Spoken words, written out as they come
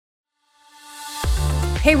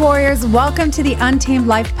Hey warriors, welcome to the Untamed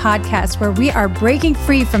Life podcast, where we are breaking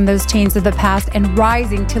free from those chains of the past and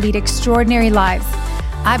rising to lead extraordinary lives.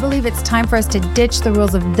 I believe it's time for us to ditch the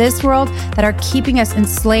rules of this world that are keeping us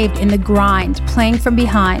enslaved in the grind, playing from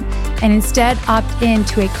behind, and instead opt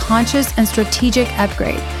into a conscious and strategic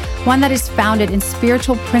upgrade, one that is founded in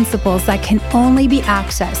spiritual principles that can only be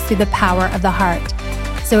accessed through the power of the heart.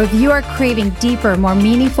 So if you are craving deeper, more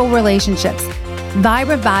meaningful relationships,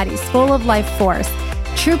 vibrant bodies full of life force,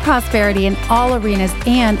 true prosperity in all arenas,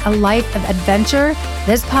 and a life of adventure,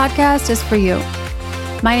 this podcast is for you.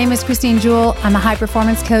 My name is Christine Jewell. I'm a high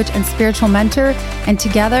performance coach and spiritual mentor, and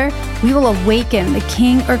together we will awaken the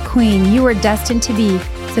king or queen you are destined to be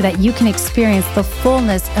so that you can experience the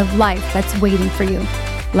fullness of life that's waiting for you.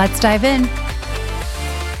 Let's dive in.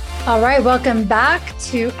 All right, welcome back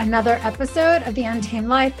to another episode of The Untamed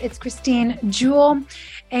Life. It's Christine Jewell,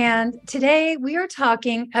 and today we are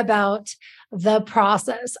talking about the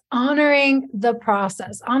process, honoring the process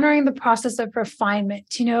of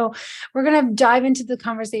refinement. You know, we're going to dive into the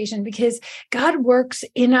conversation because God works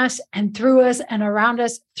in us and through us and around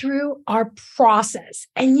us through our process.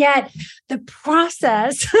 And yet the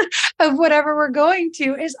process of whatever we're going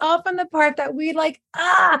to is often the part that we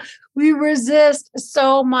we resist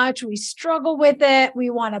so much. We struggle with it. We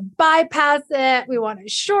want to bypass it. We want to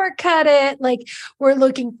shortcut it. Like we're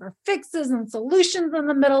looking for fixes and solutions in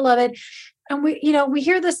the middle of it. And we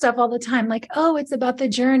hear this stuff all the time, like, oh, it's about the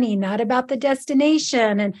journey, not about the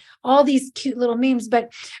destination, and all these cute little memes.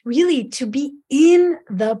 But really, to be in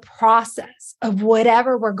the process of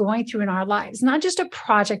whatever we're going through in our lives, not just a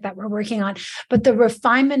project that we're working on, but the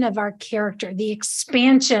refinement of our character, the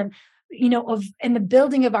expansion, and the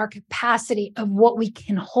building of our capacity of what we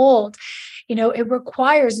can hold. It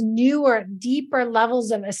requires newer, deeper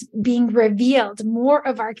levels of us being revealed, more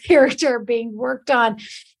of our character being worked on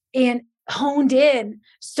and honed in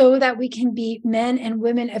so that we can be men and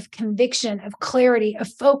women of conviction, of clarity, of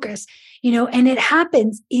focus, and it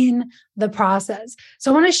happens in the process.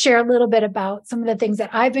 So I want to share a little bit about some of the things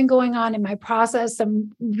that I've been going on in my process,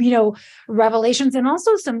 some, revelations, and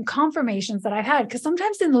also some confirmations that I've had. Because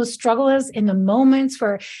sometimes in those struggles, in the moments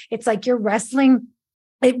where it's like you're wrestling,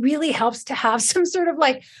 it really helps to have some sort of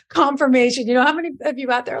like confirmation. How many of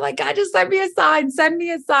you out there are like, God, just send me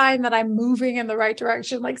a sign that I'm moving in the right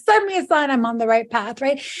direction. Like, send me a sign I'm on the right path,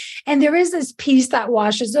 right? And there is this peace that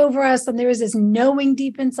washes over us, and there is this knowing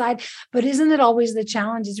deep inside. But isn't it always the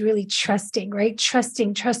challenge is really trusting, right?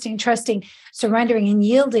 Trusting, surrendering and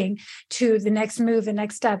yielding to the next move, the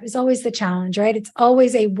next step is always the challenge, right? It's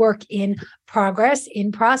always a work in progress,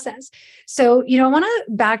 in process. So, I want to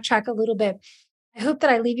backtrack a little bit. I hope that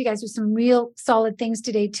I leave you guys with some real solid things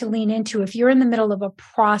today to lean into. If you're in the middle of a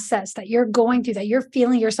process that you're going through, that you're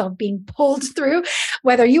feeling yourself being pulled through,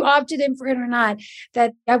 whether you opted in for it or not,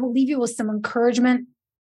 that I will leave you with some encouragement,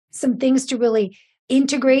 some things to really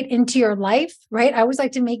integrate into your life, right? I always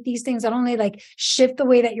like to make these things not only like shift the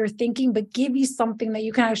way that you're thinking, but give you something that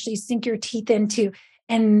you can actually sink your teeth into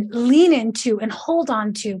and lean into and hold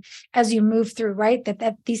on to as you move through, right?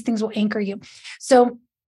 That these things will anchor you. So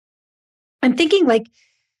I'm thinking like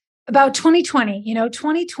about 2020,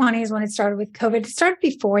 2020 is when it started with COVID. It started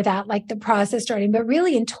before that, like the process starting, but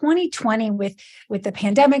really in 2020 with the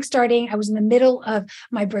pandemic starting, I was in the middle of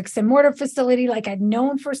my bricks and mortar facility. Like I'd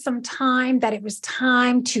known for some time that it was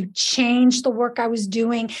time to change the work I was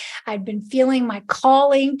doing. I'd been feeling my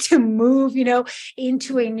calling to move,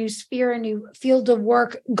 into a new sphere, a new field of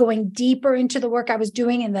work, going deeper into the work I was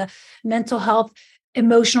doing in the mental health,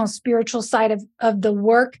 emotional, spiritual side of the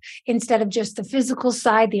work instead of just the physical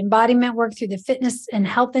side, the embodiment work through the fitness and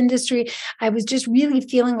health industry. I was just really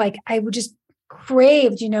feeling like I would just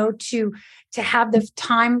craved, to have the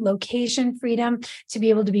time, location freedom, to be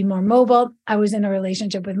able to be more mobile. I was in a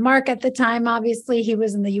relationship with Mark at the time. Obviously, he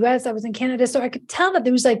was in the US, I was in Canada. So I could tell that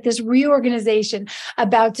there was like this reorganization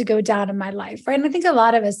about to go down in my life, right? And I think a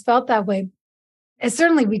lot of us felt that way. And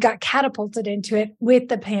certainly we got catapulted into it with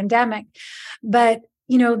the pandemic. But,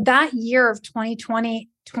 that year of 2020,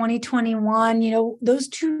 2021, those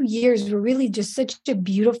 2 years were really just such a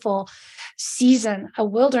beautiful season, a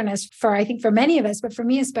wilderness I think for many of us, but for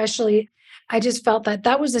me especially, I just felt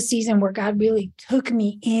that was a season where God really took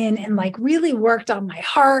me in and like really worked on my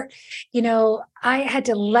heart. I had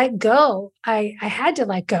to let go. I had to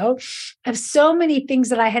let go of so many things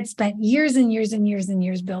that I had spent years and years and years and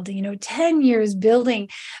years building, 10 years building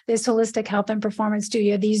this holistic health and performance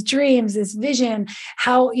studio, these dreams, this vision,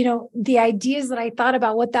 how, the ideas that I thought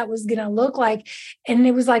about what that was going to look like. And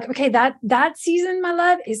it was like, okay, that season, my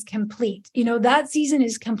love, is complete. That season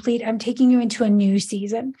is complete. I'm taking you into a new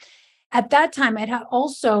season. at that time, I had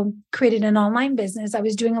also created an online business. I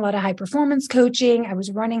was doing a lot of high performance coaching. I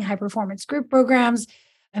was running high performance group programs,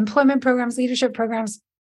 employment programs, leadership programs,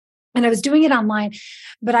 and I was doing it online,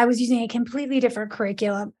 but I was using a completely different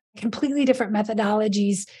curriculum, completely different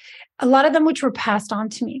methodologies, a lot of them which were passed on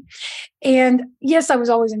to me. And yes, I was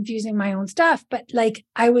always infusing my own stuff, but like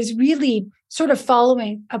I was really sort of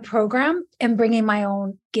following a program and bringing my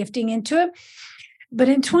own gifting into it. But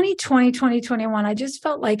in 2020, 2021, I just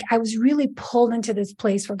felt like I was really pulled into this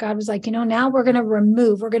place where God was like, now we're going to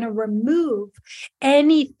remove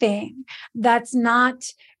anything that's not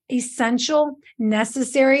essential,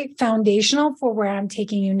 necessary, foundational for where I'm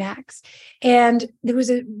taking you next. And there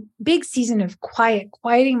was a big season of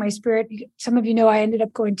quieting my spirit. Some of you know I ended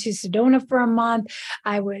up going to Sedona for a month.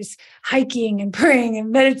 I was hiking and praying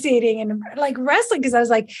and meditating and like wrestling because I was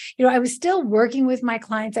like, I was still working with my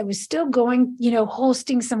clients. I was still going,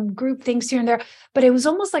 hosting some group things here and there, but it was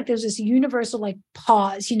almost like there's this universal like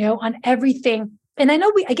pause, on everything. And I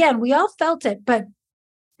know we all felt it, but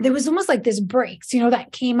there was almost like this brakes,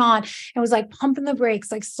 that came on and was like pumping the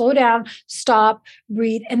brakes, like slow down, stop,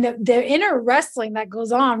 breathe. And the inner wrestling that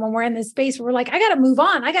goes on when we're in this space where we're like, I got to move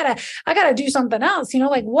on. I gotta do something else,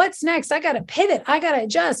 like what's next? I got to pivot. I got to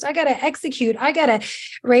adjust. I got to execute. I got to,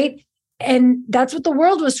 right. And that's what the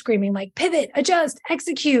world was screaming, like pivot, adjust,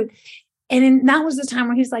 execute. And that was the time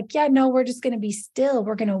where he's like, yeah, no, we're just going to be still.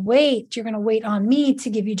 We're going to wait. You're going to wait on me to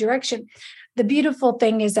give you direction. The beautiful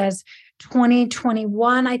thing is as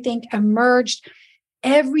 2021, I think, emerged,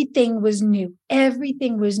 everything was new.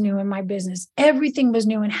 Everything was new in my business. Everything was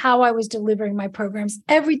new in how I was delivering my programs.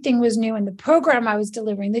 Everything was new in the program I was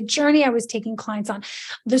delivering, the journey I was taking clients on,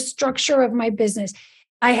 the structure of my business.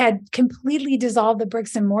 I had completely dissolved the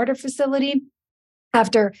bricks and mortar facility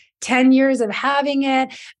after 10 years of having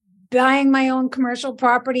it, buying my own commercial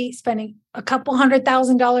property, spending a couple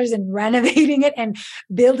 $100,000 in renovating it and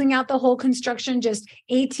building out the whole construction just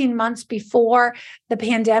 18 months before the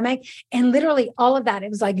pandemic. And literally all of that, it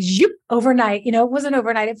was like zoop, overnight. It wasn't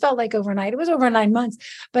overnight. It felt like overnight. It was over 9 months,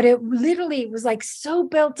 but it literally was like so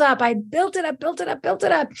built up. I built it up.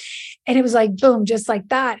 And it was like, boom, just like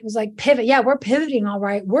that. It was like pivot. Yeah, we're pivoting. All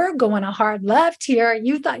right. We're going a hard left here.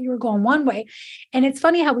 You thought you were going one way. And it's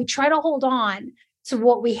funny how we try to hold on to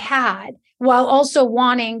what we had while also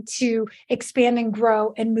wanting to expand and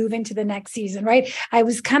grow and move into the next season, right? I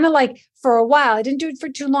was kind of like, for a while, I didn't do it for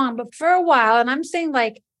too long, but for a while, and I'm saying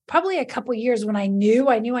like probably a couple of years when I knew,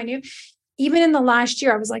 even in the last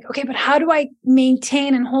year, I was like, okay, but how do I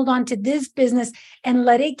maintain and hold on to this business and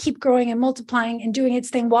let it keep growing and multiplying and doing its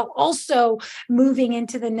thing while also moving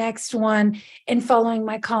into the next one and following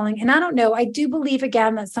my calling? And I don't know, I do believe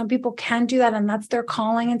again that some people can do that and that's their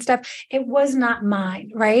calling and stuff. It was not mine,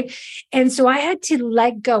 right? And so I had to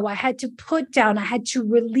let go. I had to put down, I had to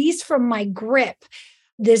release from my grip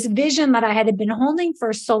this vision that I had been holding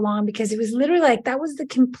for so long, because it was literally like, that was the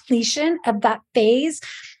completion of that phase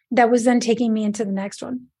that was then taking me into the next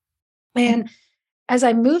one. And as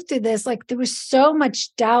I moved through this, like there was so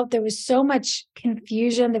much doubt, there was so much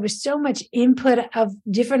confusion, there was so much input of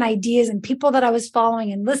different ideas and people that I was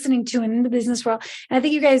following and listening to and in the business world. And I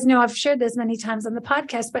think you guys know I've shared this many times on the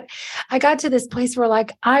podcast, but I got to this place where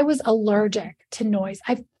like I was allergic to noise.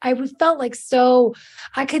 I felt like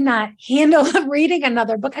I could not handle reading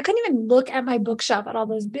another book. I couldn't even look at my bookshelf at all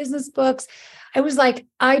those business books. I was like,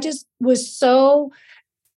 I just was so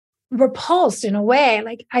repulsed in a way,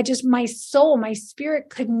 like my soul, my spirit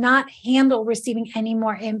could not handle receiving any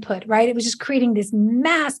more input, right? It was just creating this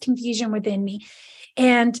mass confusion within me.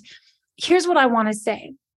 And here's what I want to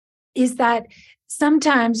say is that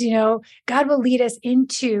sometimes, God will lead us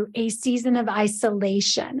into a season of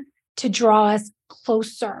isolation to draw us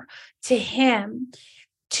closer to Him,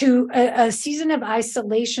 to a season of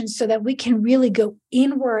isolation so that we can really go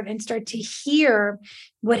inward and start to hear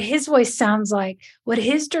what His voice sounds like, what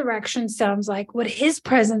His direction sounds like, what His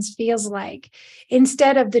presence feels like,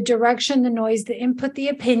 instead of the direction, the noise, the input, the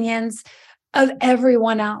opinions of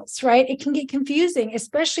everyone else, right? It can get confusing,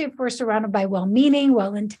 especially if we're surrounded by well-meaning,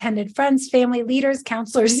 well-intended friends, family, leaders,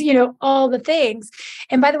 counselors, all the things.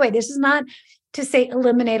 And by the way, this is not to say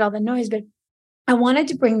eliminate all the noise, but I wanted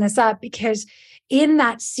to bring this up because in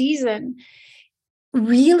that season,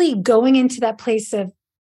 really going into that place of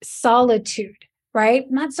solitude,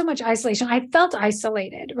 right? Not so much isolation. I felt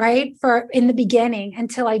isolated, right? In the beginning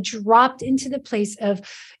until I dropped into the place of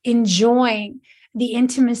enjoying the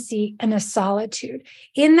intimacy, and the solitude.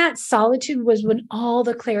 In that solitude was when all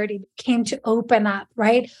the clarity came to open up,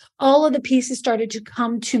 right? All of the pieces started to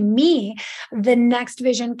come to me. The next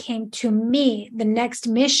vision came to me. The next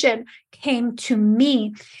mission came to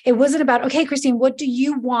me. It wasn't about, okay, Christine, what do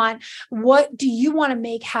you want? What do you want to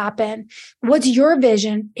make happen? What's your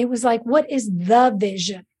vision? It was like, what is the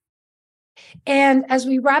vision? And as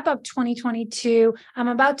we wrap up 2022, I'm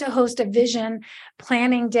about to host a vision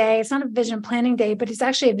planning day. It's not a vision planning day, but it's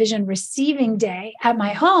actually a vision receiving day at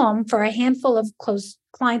my home for a handful of close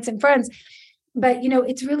clients and friends. But,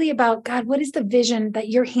 it's really about, God, what is the vision that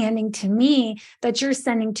you're handing to me, that you're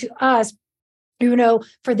sending to us?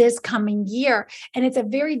 For this coming year. And it's a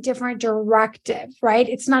very different directive, right?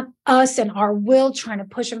 It's not us and our will trying to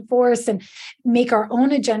push and force and make our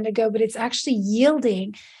own agenda go, but it's actually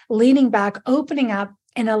yielding, leaning back, opening up,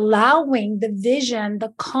 and allowing the vision,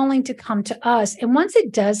 the calling to come to us. And once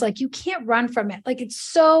it does, you can't run from it. It's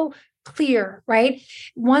so clear, right?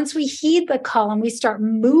 Once we heed the call and we start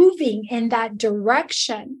moving in that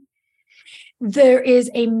direction, there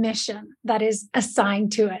is a mission that is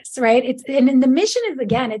assigned to us, right? And the mission is,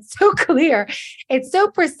 again, it's so clear. It's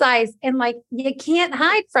so precise. And you can't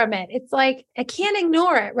hide from it. It's I can't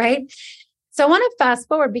ignore it, right? So I want to fast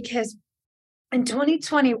forward because in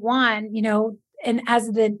 2021, and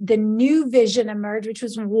as the new vision emerged, which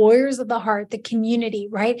was Warriors of the Heart, the community,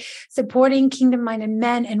 right? Supporting kingdom-minded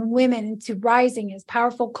men and women into rising as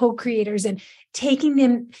powerful co-creators and taking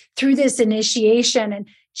them through this initiation and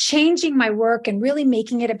changing my work and really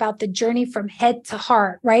making it about the journey from head to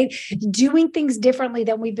heart, right? Doing things differently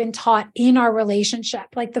than we've been taught in our relationship.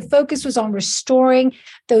 The focus was on restoring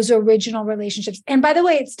those original relationships. And by the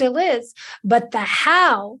way, it still is, but the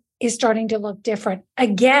how is starting to look different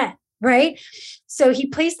again, right? So he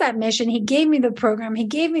placed that mission. He gave me the program. He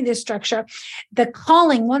gave me the structure, the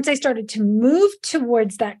calling. Once I started to move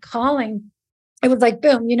towards that calling, it was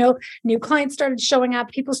boom, new clients started showing up.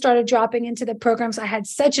 People started dropping into the programs. I had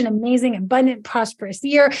such an amazing, abundant, prosperous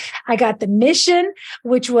year. I got the mission,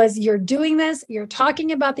 which was you're doing this, you're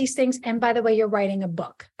talking about these things. And by the way, you're writing a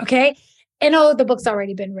book. Okay. And the book's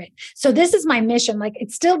already been written. So this is my mission.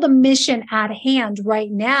 It's still the mission at hand right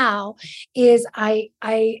now is I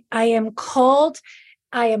am called,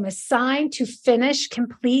 I am assigned to finish,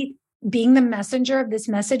 complete being the messenger of this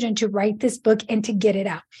message and to write this book and to get it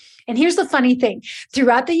out. And here's the funny thing.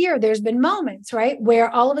 Throughout the year, there's been moments, right, where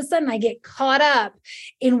all of a sudden I get caught up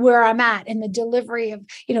in where I'm at in the delivery of,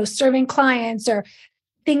 serving clients or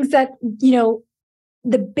things that,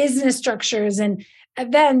 the business structures and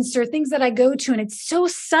events or things that I go to. And it's so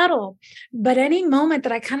subtle, but any moment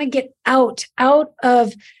that I kind of get out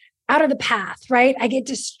of the path, right? I get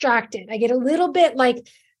distracted. I get a little bit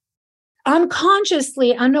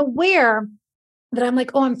unconsciously unaware that I'm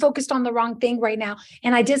I'm focused on the wrong thing right now.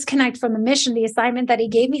 And I disconnect from the mission, the assignment that he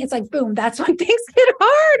gave me. It's boom, that's when things get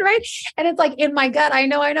hard, right? And it's in my gut, I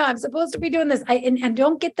know, I'm supposed to be doing this. I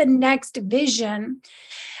don't get the next vision.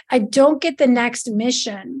 I don't get the next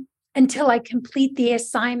mission until I complete the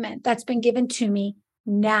assignment that's been given to me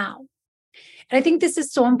now. And I think this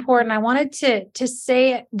is so important. I wanted to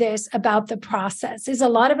say this about the process is a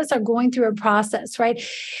lot of us are going through a process, right?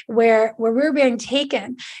 Where we're being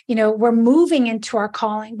taken, we're moving into our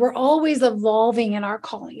calling. We're always evolving in our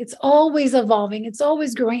calling. It's always evolving. It's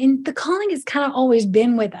always growing. And the calling has kind of always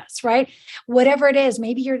been with us, right? Whatever it is,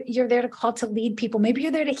 maybe you're there to call to lead people. Maybe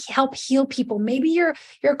you're there to help heal people. Maybe your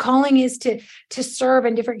calling is to serve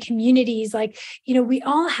in different communities. We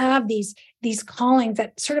all have these callings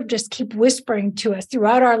that sort of just keep whispering to us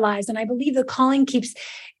throughout our lives. And I believe the calling keeps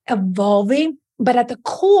evolving, but at the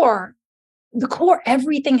core,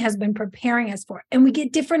 everything has been preparing us for it. And we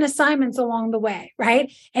get different assignments along the way,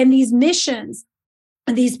 right? And these missions,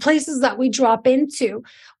 these places that we drop into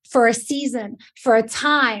for a season, for a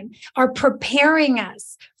time, are preparing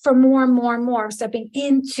us for more and more and more, stepping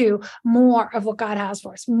into more of what God has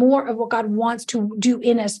for us, more of what God wants to do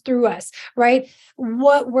in us, through us, right?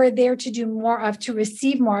 What we're there to do more of, to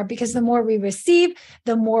receive more, because the more we receive,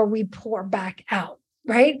 the more we pour back out.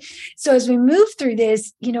 Right. So as we move through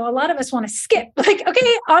this, a lot of us want to skip, okay,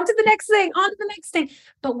 on to the next thing,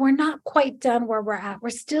 but we're not quite done where we're at. We're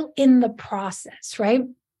still in the process. Right.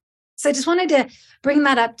 So I just wanted to bring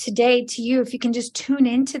that up today to you. If you can just tune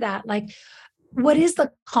into that, what is the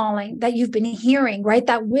calling that you've been hearing, right?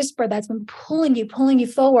 That whisper that's been pulling you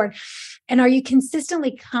forward. And are you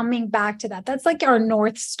consistently coming back to that? That's our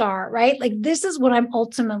North Star, right? This is what I'm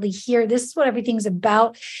ultimately here. This is what everything's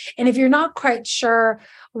about. And if you're not quite sure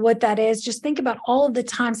what that is, just think about all of the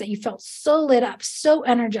times that you felt so lit up, so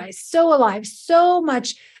energized, so alive, so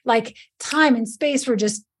much time and space were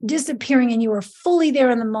just disappearing and you were fully there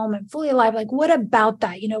in the moment, fully alive. Like, what about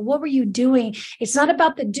that? What were you doing? It's not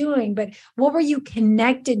about the doing, but what were you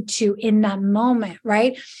connected to in that moment,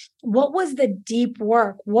 right? What was the deep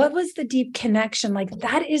work? What was the deep connection? Like,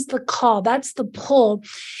 that is the call. That's the pull.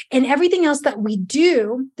 And everything else that we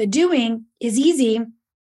do, the doing is easy,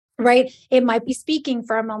 right? It might be speaking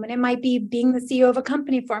for a moment. It might be being the CEO of a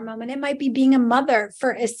company for a moment. It might be being a mother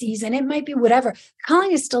for a season. It might be whatever.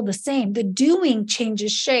 Calling is still the same. The doing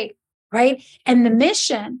changes shape, right? And the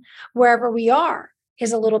mission, wherever we are,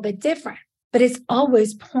 is a little bit different, but it's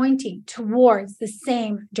always pointing towards the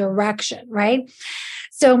same direction, right?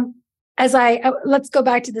 So let's go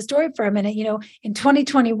back to the story for a minute. In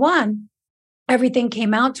 2021, everything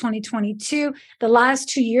came out. 2022, the last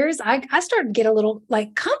 2 years, I started to get a little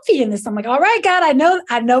like comfy in this. I'm like, all right, God,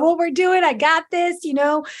 I know what we're doing. I got this.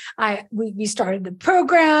 We started the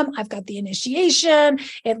program. I've got the initiation.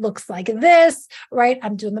 It looks like this, right?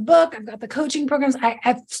 I'm doing the book. I've got the coaching programs.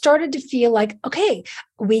 I've started to feel like, okay,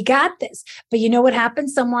 we got this. But you know what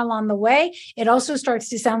happens somewhere along the way? It also starts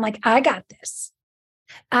to sound like, I got this.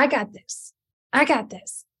 I got this. I got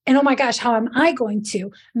this. And oh my gosh, how am I going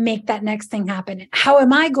to make that next thing happen? How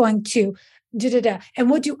am I going to and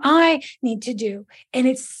what do I need to do? And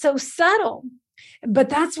it's so subtle, but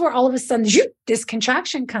that's where all of a sudden this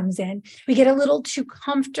contraction comes in. We get a little too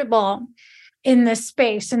comfortable in the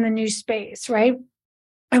space, in the new space, right?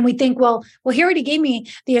 And we think, well, he already gave me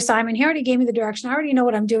the assignment. He already gave me the direction. I already know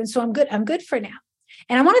what I'm doing. So I'm good. I'm good for now.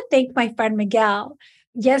 And I want to thank my friend Miguel.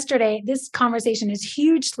 Yesterday, this conversation is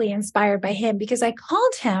hugely inspired by him because I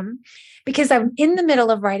called him because I'm in the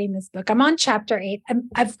middle of writing this book. I'm on chapter 8.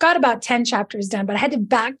 I've got about 10 chapters done, but I had to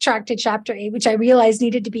backtrack to chapter 8, which I realized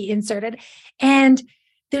needed to be inserted. And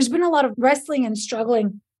there's been a lot of wrestling and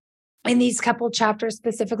struggling in these couple chapters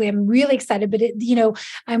specifically. I'm really excited, but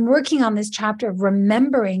I'm working on this chapter of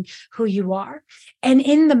remembering who you are. And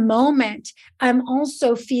in the moment, I'm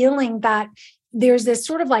also feeling that there's this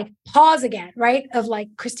sort of like pause again, right? Of like,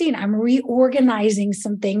 Christine, I'm reorganizing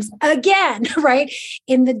some things again, right?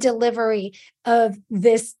 In the delivery of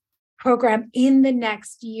this program in the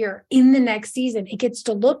next year, in the next season, it gets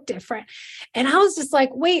to look different. And I was just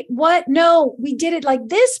like, wait, what? No, we did it like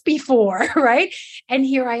this before, right? And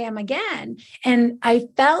here I am again. And I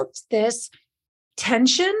felt this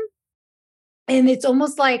tension. And it's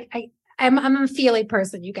almost like I'm a feely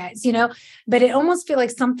person, you guys, but it almost feel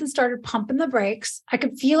like something started pumping the brakes. I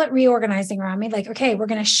could feel it reorganizing around me. Like, okay, we're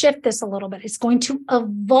going to shift this a little bit. It's going to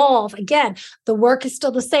evolve. Again, the work is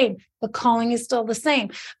still the same. The calling is still the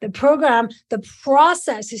same. The program, the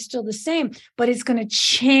process is still the same, but it's going to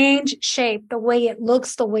change shape, the way it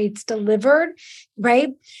looks, the way it's delivered, right?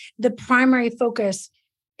 The primary focus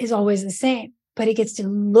is always the same, but it gets to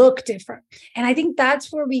look different. And I think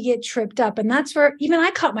that's where we get tripped up. And that's where even I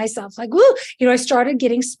caught myself like, woo, I started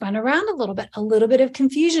getting spun around a little bit of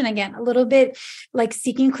confusion again, a little bit like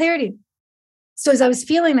seeking clarity. So as I was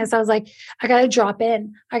feeling this, I was like, I got to drop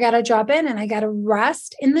in and I got to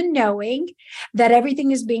rest in the knowing that everything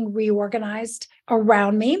is being reorganized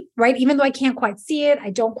around me, right? Even though I can't quite see it, I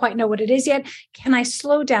don't quite know what it is yet. Can I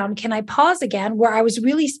slow down? Can I pause again? Where I was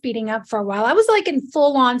really speeding up for a while. I was like in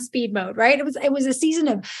full on speed mode, right? It was a season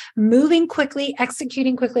of moving quickly,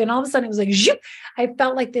 executing quickly. And all of a sudden it was like, zoop, I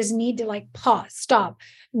felt like this need to like pause, stop.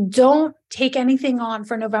 Don't take anything on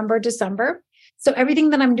for November, December. So everything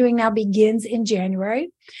that I'm doing now begins in January.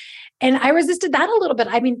 And I resisted that a little bit.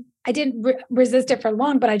 I mean, I didn't resist it for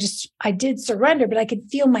long, but I did surrender, but I could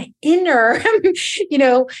feel my inner,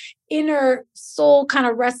 inner soul kind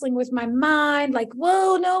of wrestling with my mind, like,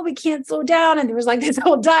 whoa, no, we can't slow down. And there was like this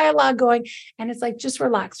whole dialogue going, and it's like, just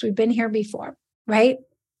relax. We've been here before, right?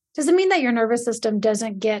 Doesn't mean that your nervous system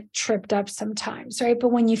doesn't get tripped up sometimes, right? But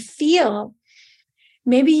when you feel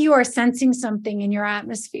maybe you are sensing something in your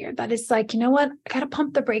atmosphere that is like, you know what? I got to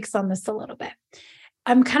pump the brakes on this a little bit.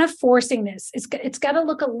 I'm kind of forcing this. It's got to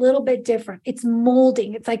look a little bit different. It's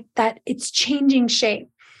molding. It's like that. It's changing shape.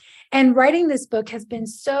 And writing this book has been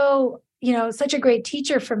so, such a great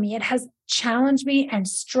teacher for me. It has challenged me and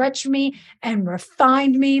stretched me and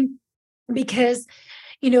refined me because,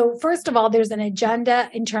 first of all, there's an agenda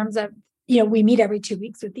in terms of, we meet every 2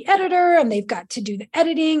 weeks with the editor and they've got to do the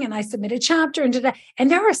editing and I submit a chapter and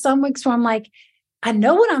there are some weeks where I'm like, I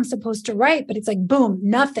know what I'm supposed to write, but it's like, boom,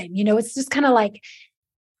 nothing, it's just kind of like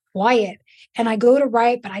quiet. And I go to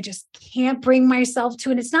write, but I just can't bring myself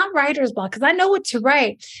to it. It's not writer's block because I know what to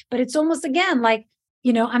write, but it's almost again, like,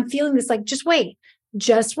 I'm feeling this, like, just wait.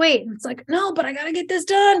 And it's like, no, but I got to get this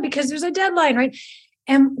done because there's a deadline, right?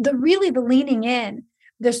 And the leaning in,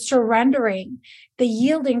 the surrendering, the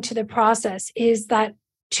yielding to the process is that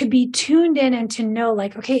to be tuned in and to know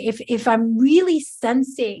like, okay, if I'm really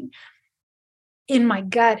sensing in my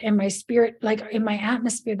gut and my spirit, like in my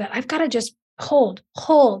atmosphere, that I've got to just hold,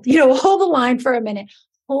 hold the line for a minute,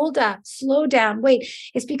 hold up, slow down, wait,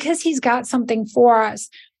 it's because he's got something for us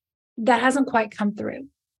that hasn't quite come through.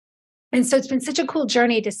 And so it's been such a cool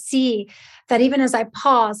journey to see that even as I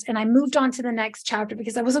paused and I moved on to the next chapter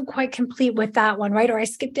because I wasn't quite complete with that one, right? Or I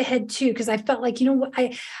skipped ahead too, because I felt like, what,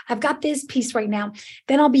 I've got this piece right now.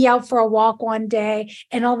 Then I'll be out for a walk one day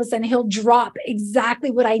and all of a sudden he'll drop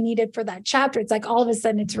exactly what I needed for that chapter. It's like all of a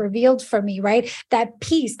sudden it's revealed for me, right? That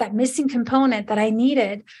piece, that missing component that I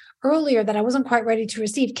needed earlier that I wasn't quite ready to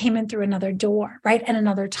receive came in through another door, right? At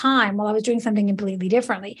another time while I was doing something completely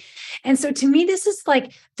differently. And so to me, this is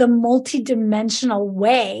like the multidimensional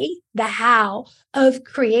way, the how of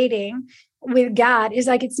creating with God is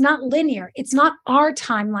like, it's not linear. It's not our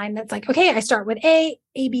timeline that's like, okay, I start with A,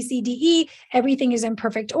 B, C, D, E. Everything is in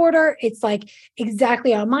perfect order. It's like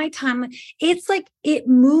exactly on my timeline. It's like it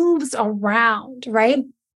moves around, right?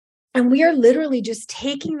 And we are literally just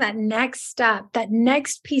taking that next step, that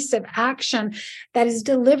next piece of action that is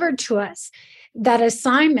delivered to us, that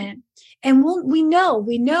assignment. And we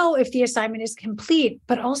know if the assignment is complete,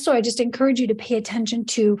 but also I just encourage you to pay attention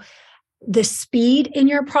to the speed in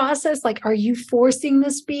your process. Like, are you forcing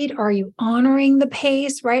the speed? Are you honoring the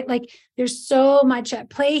pace, right? Like there's so much at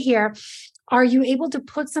play here. Are you able to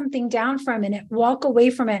put something down for a minute, walk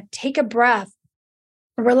away from it, take a breath,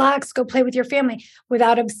 relax, go play with your family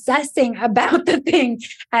without obsessing about the thing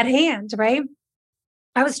at hand, right?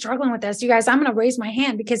 I was struggling with this. You guys, I'm going to raise my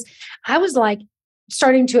hand because I was like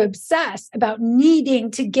starting to obsess about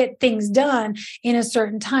needing to get things done in a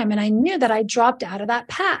certain time. And I knew that I dropped out of that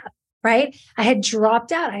path, right? I had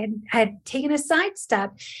dropped out. I had taken a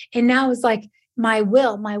sidestep. And now it was like my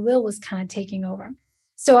will was kind of taking over.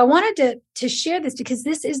 So I wanted to share this because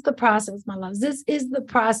this is the process, my loves. This is the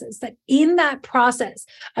process that in that process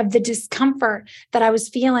of the discomfort that I was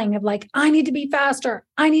feeling of like, I need to be faster.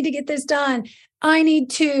 I need to get this done. I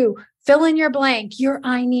need to fill in your blank.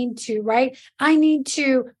 I need to, right? I need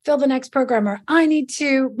to fill the next programmer. I need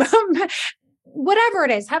to, whatever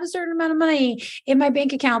it is, have a certain amount of money in my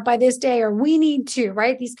bank account by this day, or we need to,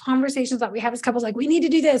 right? These conversations that we have as couples, like we need to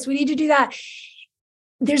do this, we need to do that.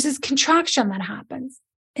 There's this contraction that happens.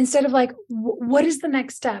 Instead of like, what is the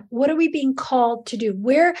next step? What are we being called to do?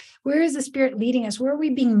 Where is the Spirit leading us? Where are we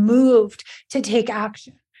being moved to take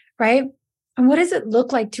action, right? And what does it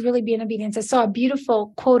look like to really be in obedience? I saw a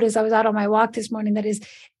beautiful quote as I was out on my walk this morning that is,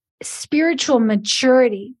 spiritual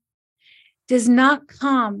maturity does not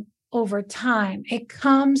come over time. It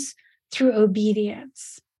comes through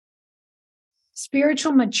obedience.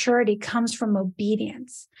 Spiritual maturity comes from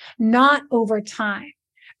obedience, not over time.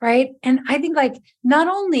 Right. And I think like not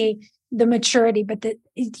only the maturity, but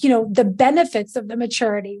the benefits of the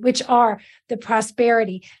maturity, which are the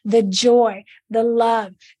prosperity, the joy, the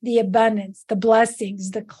love, the abundance, the blessings,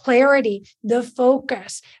 the clarity, the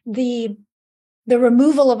focus, the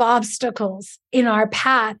removal of obstacles in our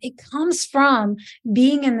path. It comes from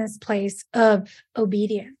being in this place of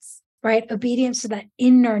obedience, right? Obedience to that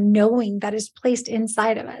inner knowing that is placed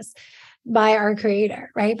inside of us by our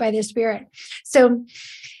Creator, right? By the Spirit. So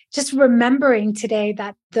just remembering today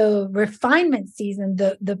that the refinement season,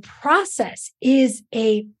 the process is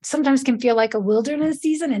sometimes can feel like a wilderness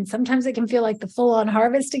season, and sometimes it can feel like the full-on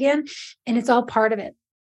harvest again, and it's all part of it.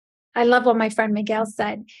 I love what my friend Miguel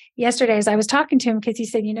said yesterday as I was talking to him, because he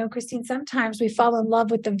said, Christine, sometimes we fall in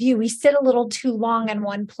love with the view. We sit a little too long in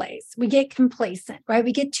one place. We get complacent, right?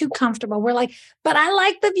 We get too comfortable. We're like, but I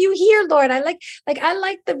like the view here, Lord. I like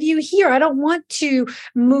the view here. I don't want to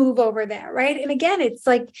move over there, right? And again, it's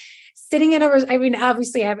like sitting in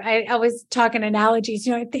obviously I always talk in analogies.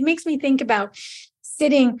 It makes me think about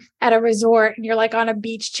sitting at a resort and you're like on a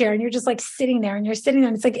beach chair and you're just like sitting there and you're sitting there.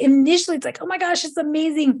 And it's like, initially it's like, oh my gosh, it's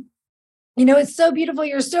amazing. It's so beautiful.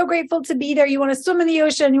 You're so grateful to be there. You want to swim in the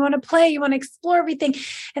ocean. You want to play. You want to explore everything.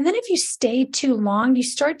 And then if you stay too long, you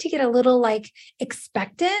start to get a little like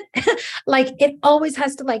expectant. Like it always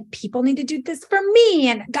has to, like, people need to do this for me.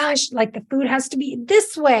 And gosh, like the food has to be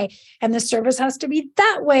this way and the service has to be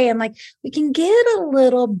that way. And like we can get a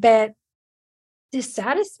little bit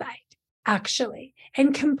dissatisfied actually,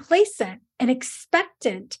 and complacent and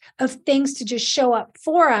expectant of things to just show up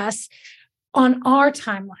for us on our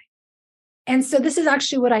timeline. And so this is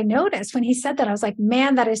actually what I noticed when he said that. I was like,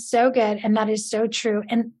 man, that is so good. And that is so true.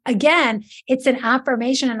 And again, it's an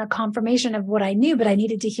affirmation and a confirmation of what I knew, but I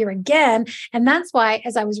needed to hear again. And that's why,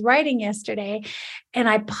 as I was writing yesterday and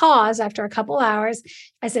I paused after a couple hours,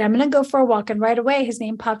 I said, I'm going to go for a walk. And right away, his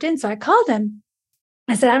name popped in. So I called him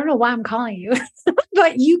I said, I don't know why I'm calling you,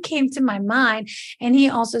 but you came to my mind. And he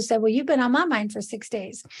also said, well, you've been on my mind for 6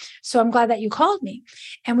 days. So I'm glad that you called me.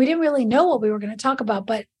 And we didn't really know what we were going to talk about,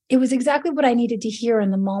 but it was exactly what I needed to hear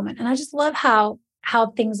in the moment. And I just love how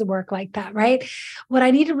things work like that, right? What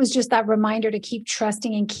I needed was just that reminder to keep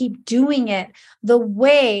trusting and keep doing it the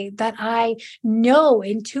way that I know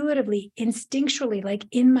intuitively, instinctually, like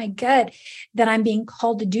in my gut, that I'm being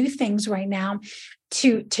called to do things right now,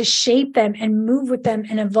 to shape them and move with them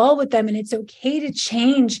and evolve with them. And it's okay to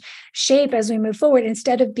change shape as we move forward,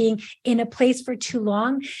 instead of being in a place for too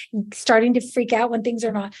long, starting to freak out when things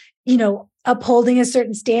are not, upholding a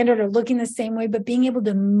certain standard or looking the same way, but being able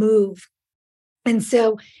to move. And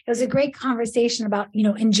so it was a great conversation about,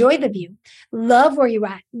 enjoy the view, love where you're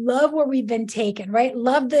at, love where we've been taken, right?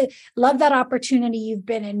 Love that opportunity you've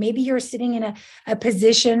been in. Maybe you're sitting in a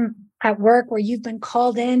position at work where you've been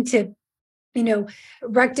called in to,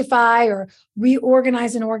 rectify or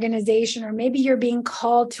reorganize an organization, or maybe you're being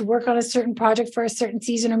called to work on a certain project for a certain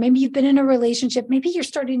season, or maybe you've been in a relationship, maybe you're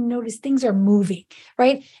starting to notice things are moving,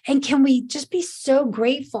 right? And can we just be so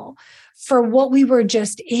grateful for what we were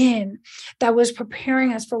just in, that was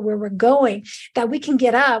preparing us for where we're going, that we can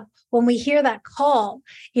get up when we hear that call,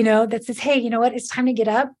 that says, hey, you know what, it's time to get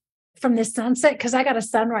up from this sunset, because I got a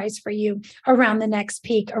sunrise for you around the next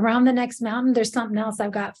peak, around the next mountain. There's something else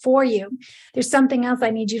I've got for you. There's something else I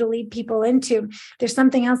need you to lead people into. There's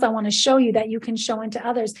something else I want to show you that you can show into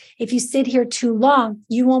others. If you sit here too long,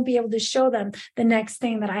 you won't be able to show them the next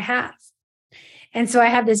thing that I have. And so I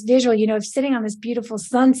have this visual, of sitting on this beautiful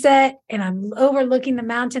sunset, and I'm overlooking the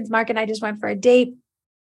mountains. Mark and I just went for a date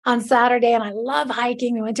on Saturday, and I love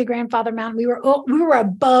hiking. We went to Grandfather Mountain. We were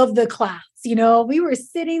above the clouds, we were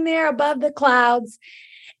sitting there above the clouds,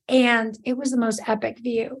 and it was the most epic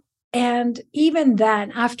view. And even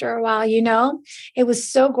then, after a while, it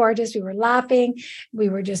was so gorgeous. We were laughing. We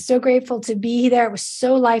were just so grateful to be there. It was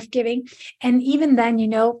so life-giving. And even then,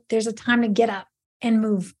 there's a time to get up and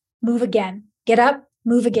move again, get up,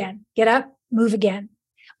 move again, get up, move again,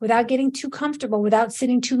 without getting too comfortable, without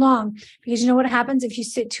sitting too long. Because you know what happens if you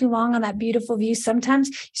sit too long on that beautiful view? Sometimes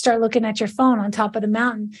you start looking at your phone on top of the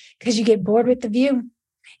mountain because you get bored with the view.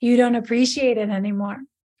 You don't appreciate it anymore,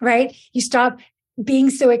 right? You stop being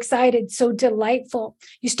so excited, so delightful.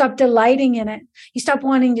 You stop delighting in it. You stop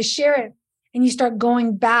wanting to share it. And you start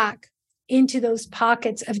going back into those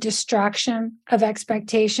pockets of distraction, of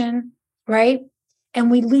expectation, right? And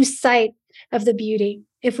we lose sight of the beauty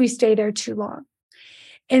if we stay there too long.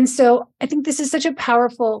 And so I think this is such a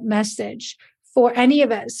powerful message for any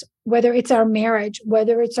of us, whether it's our marriage,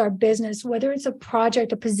 whether it's our business, whether it's a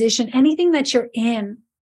project, a position, anything that you're in,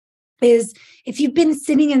 is if you've been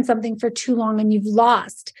sitting in something for too long and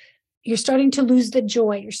you're starting to lose the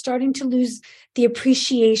joy. You're starting to lose the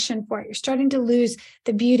appreciation for it. You're starting to lose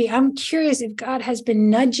the beauty. I'm curious if God has been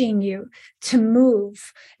nudging you to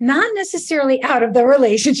move, not necessarily out of the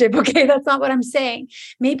relationship. Okay, that's not what I'm saying.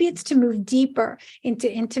 Maybe it's to move deeper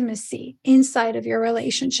into intimacy inside of your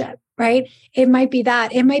relationship, right? It might be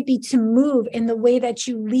that. It might be to move in the way that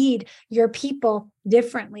you lead your people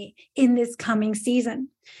differently in this coming season.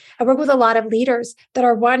 I work with a lot of leaders that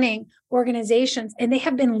are running organizations, and they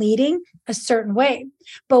have been leading a certain way,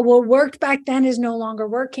 but what worked back then is no longer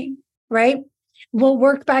working, right? What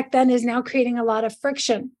worked back then is now creating a lot of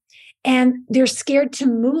friction, and they're scared to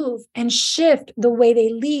move and shift the way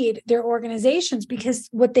they lead their organizations because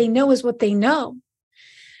what they know is what they know.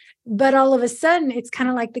 But all of a sudden, it's kind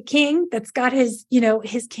of like the king that's got his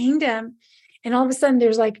kingdom. And all of a sudden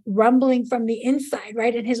there's like rumbling from the inside,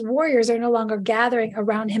 right? And his warriors are no longer gathering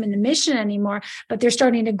around him in the mission anymore, but they're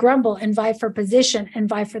starting to grumble and vie for position and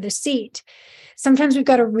vie for the seat. Sometimes we've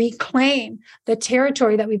got to reclaim the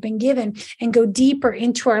territory that we've been given and go deeper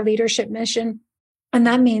into our leadership mission. And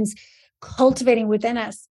that means cultivating within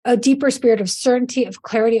us a deeper spirit of certainty, of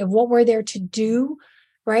clarity, of what we're there to do,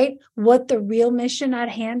 right? What the real mission at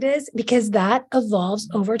hand is, because that evolves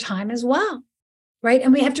over time as well. Right?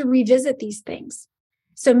 And we have to revisit these things.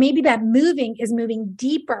 So maybe that moving is moving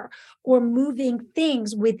deeper or moving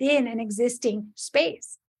things within an existing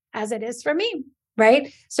space, as it is for me,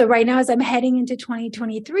 right? So right now, as I'm heading into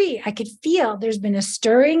 2023, I could feel there's been a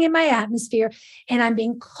stirring in my atmosphere, and I'm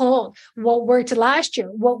being called. What worked last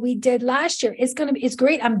year, what we did last year, it's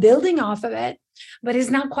great. I'm building off of it, but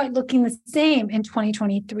it's not quite looking the same in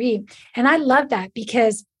 2023. And I love that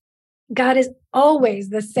because God is always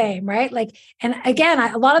the same, right? Like, and again,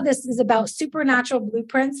 a lot of this is about supernatural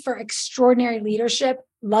blueprints for extraordinary leadership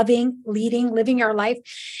loving, leading, living our life,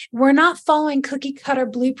 we're not following cookie cutter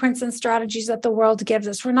blueprints and strategies that the world gives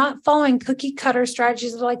us. We're not following cookie cutter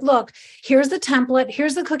strategies that are like, look, here's the template,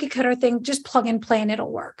 here's the cookie cutter thing, just plug and play and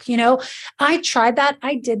it'll work. I tried that.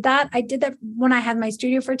 I did that when I had my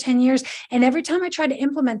studio for 10 years. And every time I tried to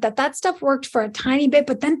implement that stuff worked for a tiny bit,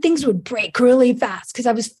 but then things would break really fast because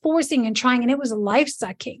I was forcing and trying, and it was life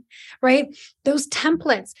sucking, right? Those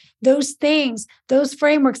templates, those things, those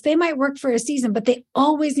frameworks, they might work for a season, but they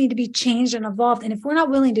always need to be changed and evolved. And if we're not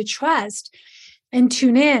willing to trust and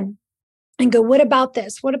tune in and go, what about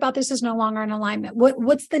this? What about this is no longer in alignment?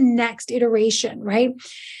 What's the next iteration, right?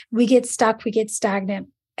 We get stuck, we get stagnant,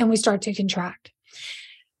 and we start to contract.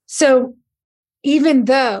 So even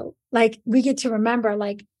though we get to remember,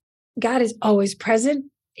 God is always present.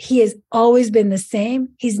 He has always been the same.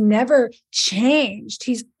 He's never changed.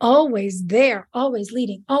 He's always there, always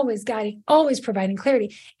leading, always guiding, always providing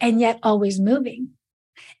clarity, and yet always moving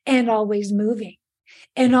and always moving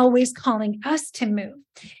and always calling us to move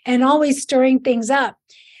and always stirring things up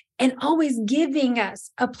and always giving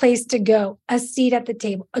us a place to go, a seat at the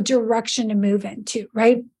table, a direction to move into,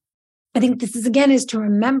 right? I think this is to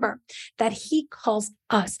remember that he calls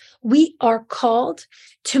us. We are called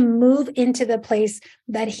to move into the place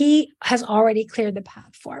that he has already cleared the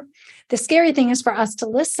path for. The scary thing is for us to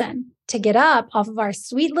listen, to get up off of our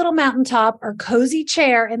sweet little mountaintop or cozy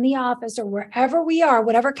chair in the office or wherever we are,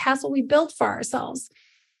 whatever castle we built for ourselves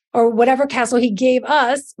or whatever castle he gave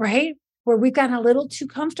us, right? Where we've gotten a little too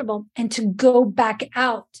comfortable, and to go back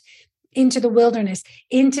out into the wilderness,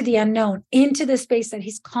 into the unknown, into the space that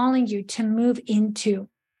he's calling you to move into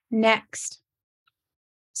next.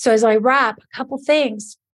 So as I wrap, a couple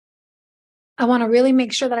things I want to really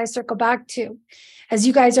make sure that I circle back to as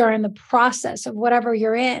you guys are in the process of whatever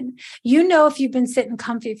you're in. If you've been sitting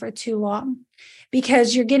comfy for too long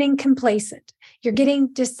because you're getting complacent, you're getting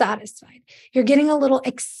dissatisfied, you're getting a little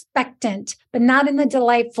expectant, but not in the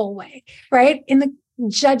delightful way, right? In the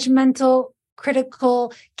judgmental,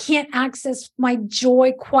 critical, can't access my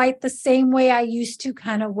joy quite the same way I used to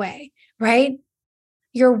kind of way, right?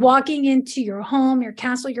 You're walking into your home, your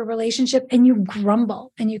castle, your relationship, and you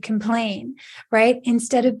grumble and you complain, right?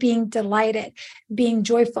 Instead of being delighted, being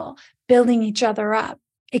joyful, building each other up,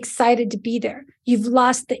 excited to be there. You've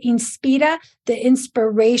lost the inspira, the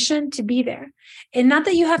inspiration to be there. And not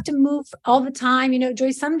that you have to move all the time.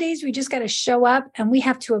 Joy, some days we just got to show up and we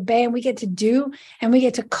have to obey and we get to do and we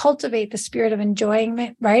get to cultivate the spirit of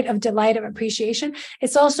enjoyment, right? Of delight, of appreciation.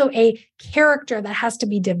 It's also a character that has to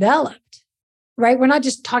be developed, right? We're not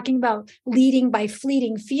just talking about leading by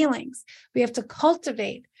fleeting feelings. We have to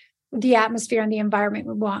cultivate the atmosphere and the environment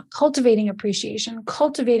we want, cultivating appreciation,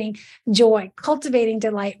 cultivating joy, cultivating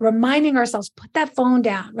delight, reminding ourselves, put that phone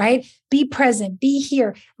down, right? Be present, be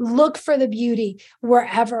here, look for the beauty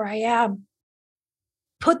wherever I am.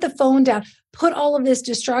 Put the phone down, put all of this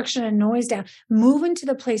distraction and noise down, move into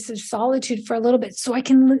the place of solitude for a little bit so I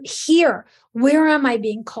can hear, where am I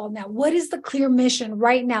being called now? What is the clear mission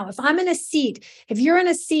right now? If I'm in a seat, if you're in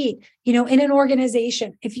a seat, in an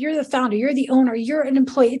organization, if you're the founder, you're the owner, you're an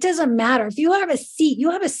employee, it doesn't matter. If you have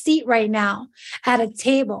a seat right now at a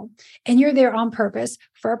table and you're there on purpose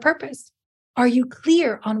for a purpose. Are you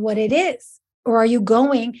clear on what it is? Or are you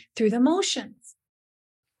going through the motions?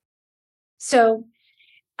 So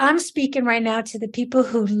I'm speaking right now to the people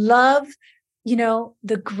who love,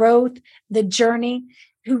 the growth, the journey,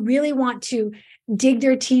 who really want to dig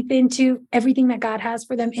their teeth into everything that God has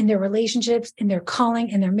for them in their relationships, in their calling,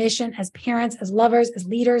 in their mission as parents, as lovers, as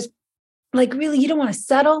leaders. Really, you don't want to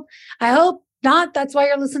settle. I hope not. That's why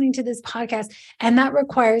you're listening to this podcast. And that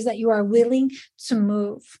requires that you are willing to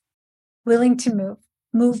move,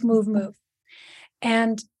 move.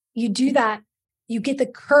 And you do that. You get the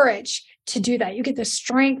courage to do that. You get the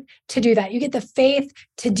strength to do that. You get the faith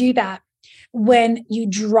to do that when you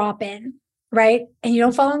drop in, right? And you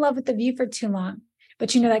don't fall in love with the view for too long,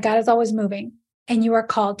 but you know that God is always moving and you are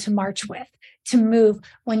called to march with, to move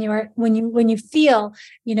when you feel,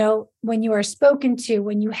 when you are spoken to,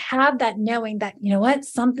 when you have that knowing that,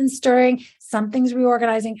 something's stirring, something's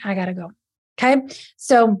reorganizing, I got to go. Okay.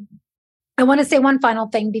 So I want to say one final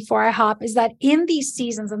thing before I hop is that in these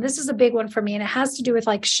seasons, and this is a big one for me, and it has to do with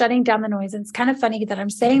shutting down the noise. And it's kind of funny that I'm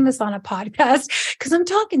saying this on a podcast because I'm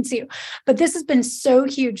talking to you, but this has been so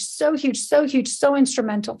huge, so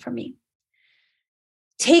instrumental for me.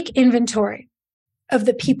 Take inventory of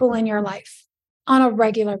the people in your life on a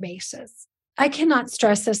regular basis. I cannot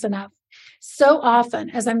stress this enough. So often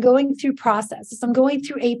as I'm going through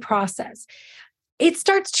a process, it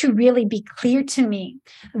starts to really be clear to me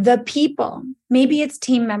the people, maybe it's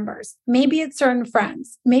team members, maybe it's certain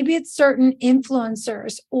friends, maybe it's certain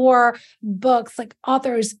influencers or books like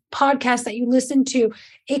authors, podcasts that you listen to.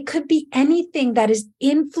 It could be anything that is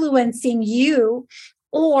influencing you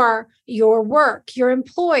or your work, your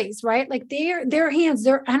employees, right? Like their hands,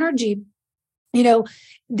 their energy,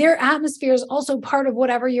 their atmosphere is also part of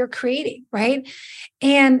whatever you're creating, right?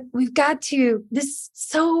 And this is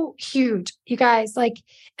so huge, you guys. Like,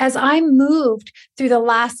 as I moved through the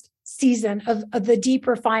last season of the deep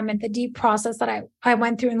refinement, the deep process that I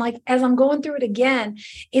went through, and like, as I'm going through it again,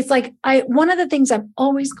 it's like, one of the things I'm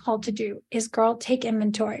always called to do is, girl, take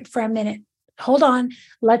inventory for a minute. Hold on.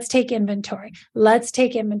 Let's take inventory. Let's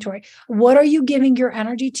take inventory. What are you giving your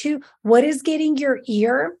energy to? What is getting your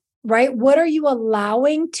ear? Right? What are you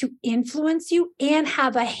allowing to influence you and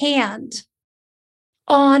have a hand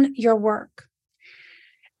on your work?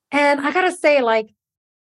 And I got to say, like,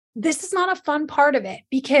 this is not a fun part of it,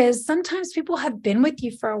 because sometimes people have been with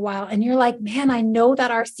you for a while and you're like, man, I know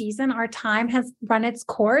that our time has run its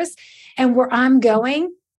course, and where I'm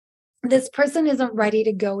going, this person isn't ready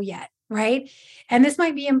to go yet. Right? And this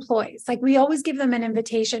might be employees. Like, we always give them an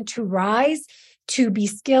invitation to rise, to be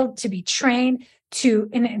skilled, to be trained,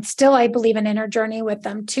 and still, I believe, an inner journey with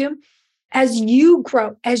them too. As you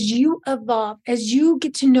grow, as you evolve, as you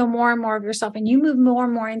get to know more and more of yourself, and you move more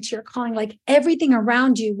and more into your calling, like, everything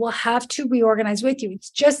around you will have to reorganize with you. It's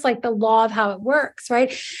just like the law of how it works,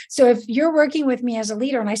 right? So if you're working with me as a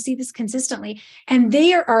leader, and I see this consistently, and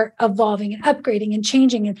they are evolving and upgrading and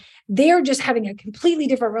changing, and they're just having a completely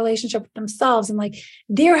different relationship with themselves, and like,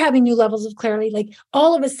 they're having new levels of clarity, like,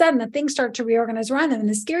 all of a sudden the things start to reorganize around them. And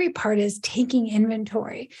the scary part is taking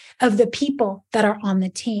inventory of the people that are on the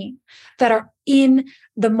team, that are in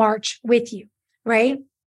the march with you, right?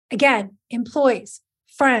 Again, employees,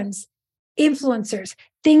 friends, influencers,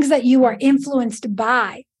 things that you are influenced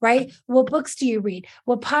by, right? What books do you read?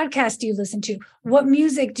 What podcasts do you listen to? What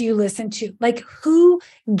music do you listen to? Like, who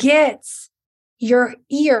gets your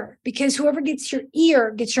ear? Because whoever gets your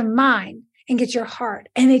ear gets your mind and gets your heart.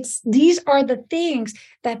 And these are the things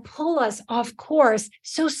that pull us off course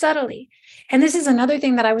so subtly. And this is another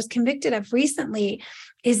thing that I was convicted of recently,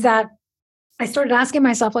 is that I started asking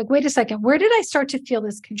myself, like, wait a second, where did I start to feel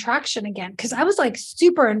this contraction again? Because I was like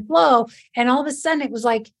super in flow. And all of a sudden it was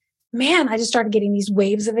like, man, I just started getting these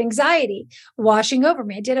waves of anxiety washing over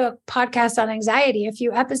me. I did a podcast on anxiety a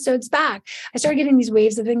few episodes back. I started getting these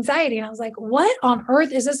waves of anxiety, and I was like, what on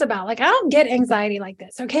earth is this about? Like, I don't get anxiety like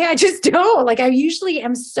this. Okay. I just don't. Like, I usually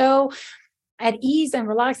am so at ease and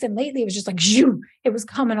relaxed. And lately it was just like, shoo, it was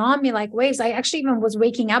coming on me like waves. I actually even was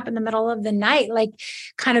waking up in the middle of the night, like,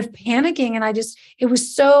 kind of panicking. And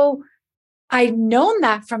I'd known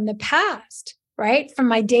that from the past, right? From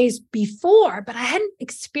my days before, but I hadn't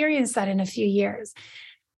experienced that in a few years.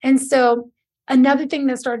 And so another thing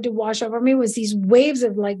that started to wash over me was these waves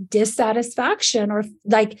of like dissatisfaction, or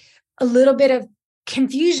like a little bit of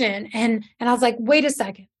confusion. And I was like, wait a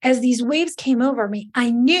second. As these waves came over me,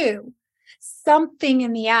 I knew something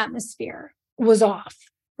in the atmosphere was off,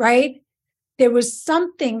 right? There was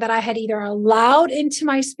something that I had either allowed into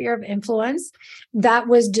my sphere of influence that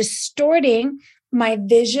was distorting my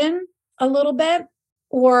vision a little bit,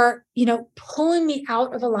 or, pulling me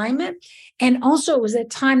out of alignment. And also it was a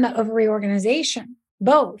time of reorganization,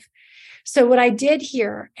 both. So what I did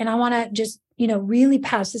here, and I want to just, really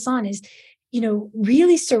pass this on, is,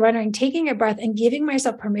 really surrendering, taking a breath, and giving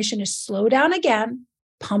myself permission to slow down again,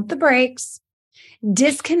 pump the brakes,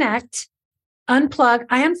 disconnect, unplug.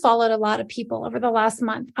 I unfollowed a lot of people over the last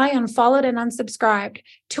month. I unfollowed and unsubscribed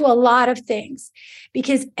to a lot of things,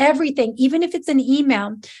 because everything, even if it's an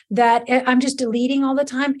email that I'm just deleting all the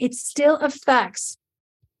time, it still affects,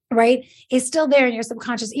 right? It's still there in your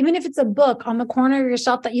subconscious. Even if it's a book on the corner of your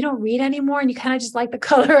shelf that you don't read anymore and you kind of just like the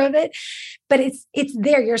color of it, but it's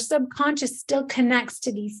there. Your subconscious still connects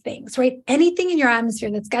to these things, right? Anything in your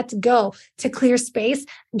atmosphere that's got to go to clear space,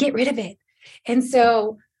 get rid of it. And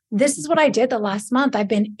so this is what I did the last month. I've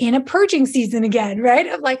been in a purging season again, right?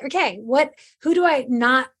 Of like, okay, who do I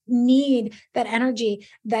not need that energy,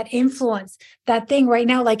 that influence, that thing right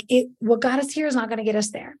now? Like, what got us here is not going to get us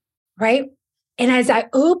there, right? And as I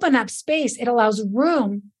open up space, it allows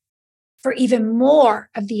room for even more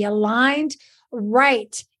of the aligned,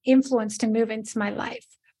 right influence to move into my life,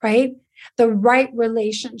 right? The right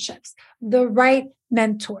relationships, the right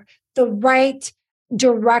mentor, the right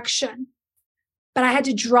direction. But I had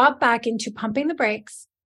to drop back into pumping the brakes,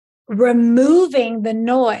 removing the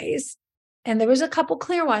noise, And there was a couple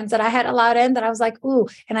clear ones that I had allowed in that I was like, ooh,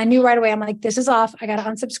 and I knew right away, I'm like, this is off. I got to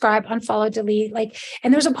unsubscribe, unfollow, delete. Like,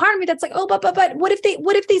 and there's a part of me that's like, oh, but what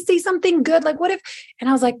if they say something good? Like, what if, and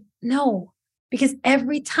I was like, no, because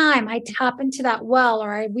every time I tap into that well,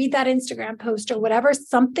 or I read that Instagram post or whatever,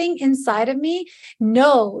 something inside of me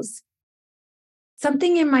knows,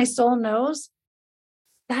 something in my soul knows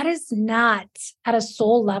that is not at a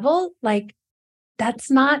soul level. Like, that's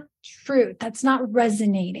not true. That's not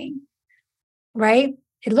resonating. Right?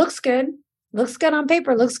 It looks good on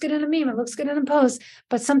paper, it looks good in a meme, it looks good in a post,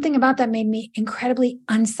 but something about that made me incredibly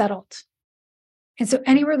unsettled. And so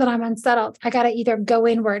anywhere that I'm unsettled, I got to either go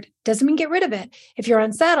inward. Doesn't mean get rid of it. If you're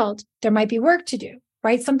unsettled, there might be work to do,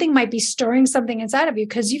 right? Something might be stirring something inside of you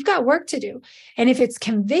because you've got work to do. And if it's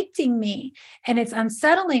convicting me and it's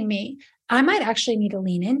unsettling me, I might actually need to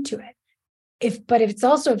lean into it. If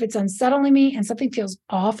it's unsettling me and something feels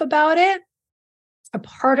off about it, a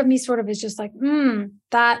part of me sort of is just like,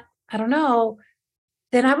 that, I don't know,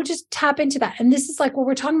 then I would just tap into that. And this is like what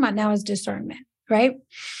we're talking about now is discernment, right?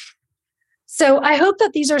 So I hope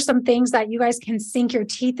that these are some things that you guys can sink your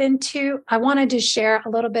teeth into. I wanted to share a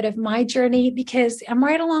little bit of my journey because I'm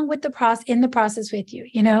right along with in the process with you.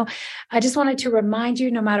 You know, I just wanted to remind you,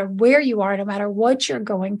 no matter where you are, no matter what you're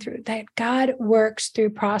going through, that God works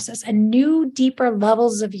through process and new, deeper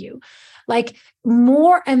levels of you. Like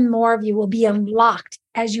more and more of you will be unlocked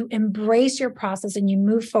as you embrace your process and you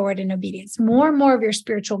move forward in obedience. More and more of your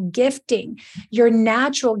spiritual gifting, your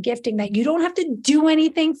natural gifting that you don't have to do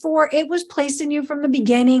anything for, it was placed in you from the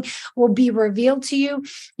beginning, will be revealed to you.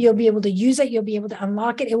 You'll be able to use it. You'll be able to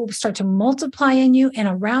unlock it. It will start to multiply in you and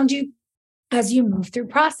around you as you move through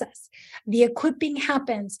process. The equipping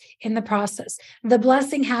happens in the process. The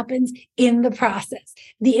blessing happens in the process.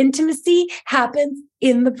 The intimacy happens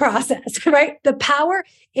in the process, right? The power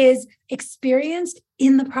is experienced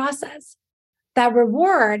in the process. That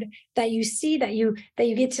reward that you see, that you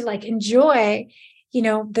get to like enjoy, you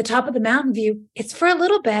know, the top of the mountain view, it's for a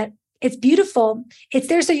little bit. It's beautiful. It's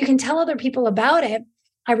there so you can tell other people about it.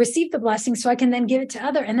 I received the blessing so I can then give it to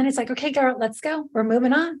other. And then it's like, okay, girl, let's go. We're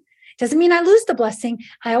moving on. Doesn't mean I lose the blessing.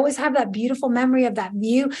 I always have that beautiful memory of that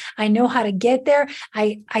view. I know how to get there.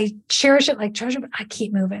 I cherish it like treasure, but I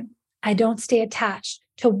keep moving. I don't stay attached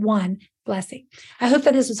to one blessing. I hope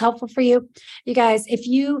that this was helpful for you. You guys, if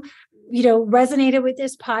you resonated with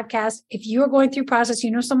this podcast, if you're going through process, you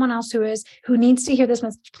know someone else who needs to hear this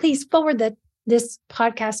message, please forward this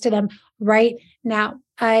podcast to them right now.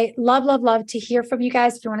 I love to hear from you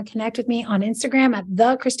guys. If you want to connect with me on Instagram at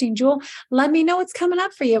the Christine Jewell, let me know what's coming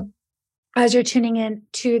up for you as you're tuning in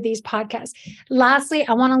to these podcasts. Lastly,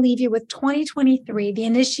 I want to leave you with 2023. The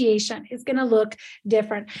initiation is going to look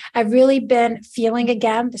different. I've really been feeling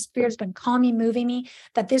again, the Spirit's been calling me, moving me,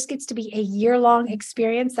 that this gets to be a year-long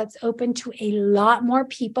experience that's open to a lot more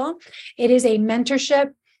people. It is a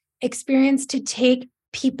mentorship experience to take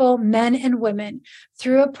people, men and women,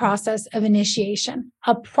 through a process of initiation,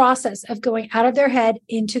 a process of going out of their head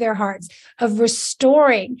into their hearts, of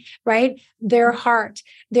restoring, right, their heart,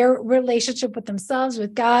 their relationship with themselves,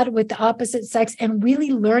 with God, with the opposite sex, and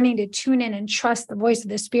really learning to tune in and trust the voice of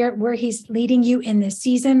the Spirit where He's leading you in this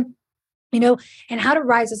season, and how to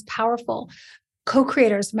rise as powerful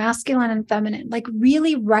co-creators, masculine and feminine, like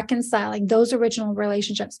really reconciling those original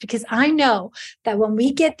relationships. Because I know that when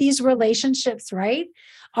we get these relationships right,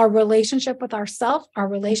 our relationship with ourselves, our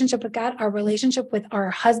relationship with God, our relationship with our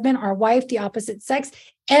husband, our wife, the opposite sex,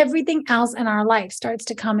 everything else in our life starts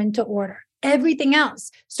to come into order. Everything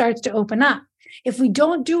else starts to open up. If we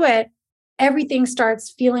don't do it, everything starts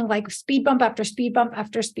feeling like speed bump after speed bump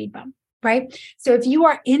after speed bump. Right? So if you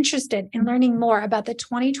are interested in learning more about the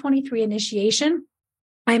 2023 initiation,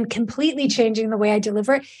 I'm completely changing the way I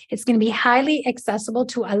deliver it. It's going to be highly accessible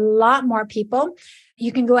to a lot more people.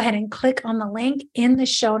 You can go ahead and click on the link in the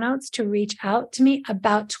show notes to reach out to me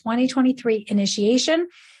about 2023 initiation.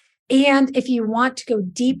 And if you want to go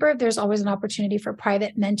deeper, there's always an opportunity for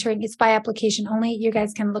private mentoring. It's by application only. You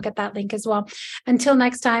guys can look at that link as well. Until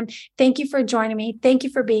next time, thank you for joining me. Thank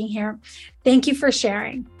you for being here. Thank you for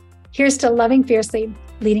sharing. Here's to loving fiercely,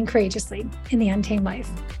 leading courageously in the untamed life.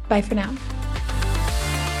 Bye for now.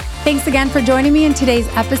 Thanks again for joining me in today's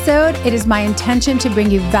episode. It is my intention to bring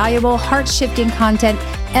you valuable, heart-shifting content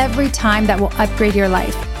every time that will upgrade your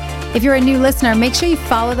life. If you're a new listener, make sure you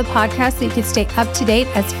follow the podcast so you can stay up to date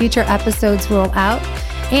as future episodes roll out.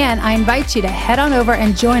 And I invite you to head on over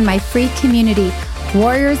and join my free community,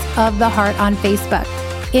 Warriors of the Heart, on Facebook.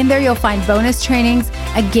 In there, you'll find bonus trainings,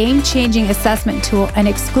 a game-changing assessment tool, and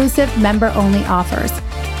exclusive member-only offers.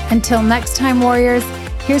 Until next time, warriors,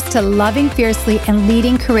 here's to loving fiercely and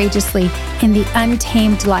leading courageously in the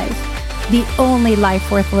untamed life. the only life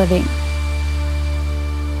worth living.